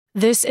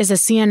This is a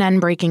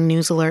CNN breaking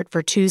news alert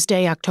for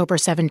Tuesday, October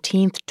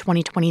 17th,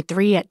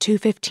 2023 at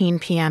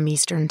 2:15 p.m.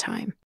 Eastern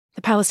Time.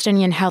 The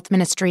Palestinian Health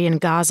Ministry in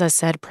Gaza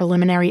said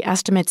preliminary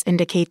estimates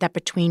indicate that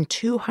between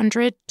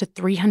 200 to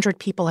 300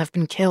 people have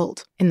been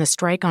killed in the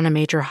strike on a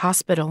major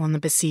hospital in the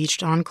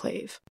besieged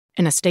enclave.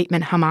 In a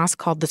statement, Hamas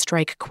called the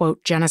strike,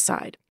 quote,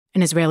 genocide.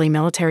 An Israeli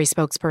military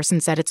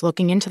spokesperson said it's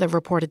looking into the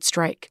reported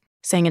strike,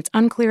 saying it's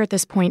unclear at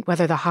this point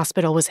whether the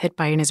hospital was hit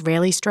by an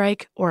Israeli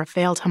strike or a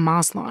failed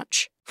Hamas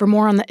launch. For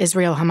more on the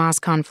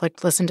Israel-Hamas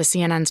conflict, listen to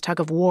CNN's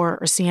Tug of War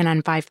or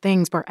CNN 5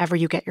 Things wherever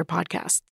you get your podcasts.